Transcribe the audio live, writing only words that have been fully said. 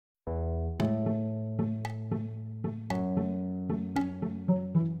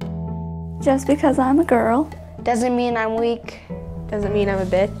Just because I'm a girl doesn't mean I'm weak. Doesn't mean I'm a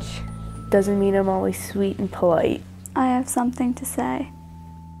bitch. Doesn't mean I'm always sweet and polite. I have something to say.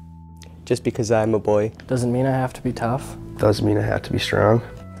 Just because I'm a boy doesn't mean I have to be tough. Doesn't mean I have to be strong.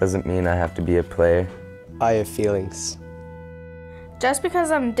 Doesn't mean I have to be a player. I have feelings. Just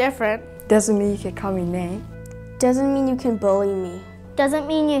because I'm different Doesn't mean you can call me name. doesn't mean you can bully me. Doesn't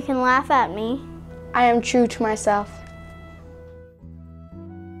mean you can laugh at me. I am true to myself.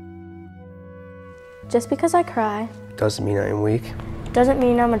 Just because I cry Doesn't mean I am weak. doesn't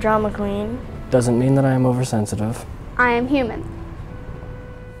mean I'm a drama queen. Doesn't mean that I am oversensitive. I am human.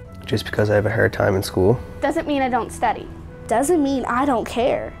 Just because I have a hard time in school. Doesn't mean I don't study. Doesn't mean I don't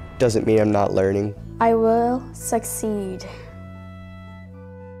care. Doesn't mean I'm not learning. I will succeed.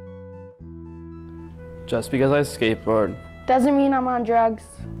 Just because I skateboard Doesn't mean I'm on drugs.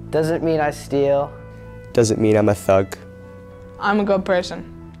 Doesn't mean I steal. Doesn't mean I'm a thug. I'm a good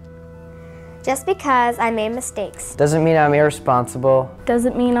person. Just because I made mistakes Doesn't mean I'm irresponsible.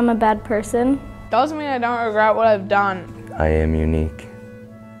 doesn't mean I'm a bad person. Doesn't mean I don't regret what I've done. I am unique.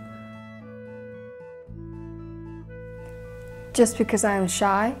 Just because I am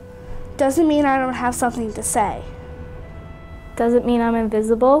shy Doesn't mean I don't have something to say. Doesn't mean I'm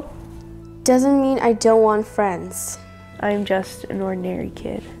invisible. Doesn't mean I don't want friends. I'm just an ordinary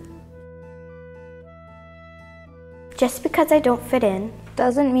kid. Just because I don't fit in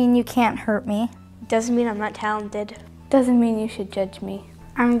Doesn't mean you can't hurt me. Doesn't mean I'm not talented. doesn't mean you should judge me.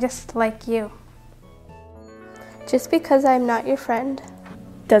 I'm just like you. Just because I'm not your friend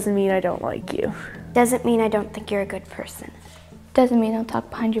Doesn't mean I don't like you. Doesn't mean I don't think you're a good person. Doesn't mean I'll talk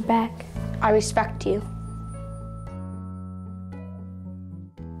behind your back. I respect you.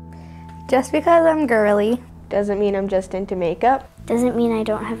 Just because I'm girly doesn't mean I'm just into makeup. Doesn't mean I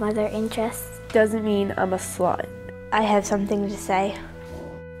don't have other interests. Doesn't mean I'm a slut. I have something to say.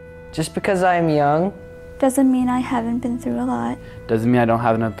 Just because I am young. doesn't mean I haven't been through a lot. doesn't mean I don't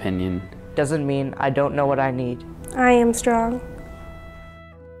have an opinion. Doesn't mean I don't know what I need. I am strong.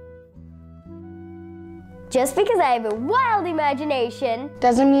 Just because I have a wild imagination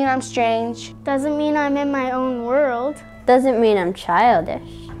Doesn't mean I'm strange. doesn't mean I'm in my own world. Doesn't mean I'm childish.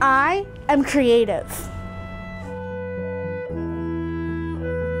 I am creative.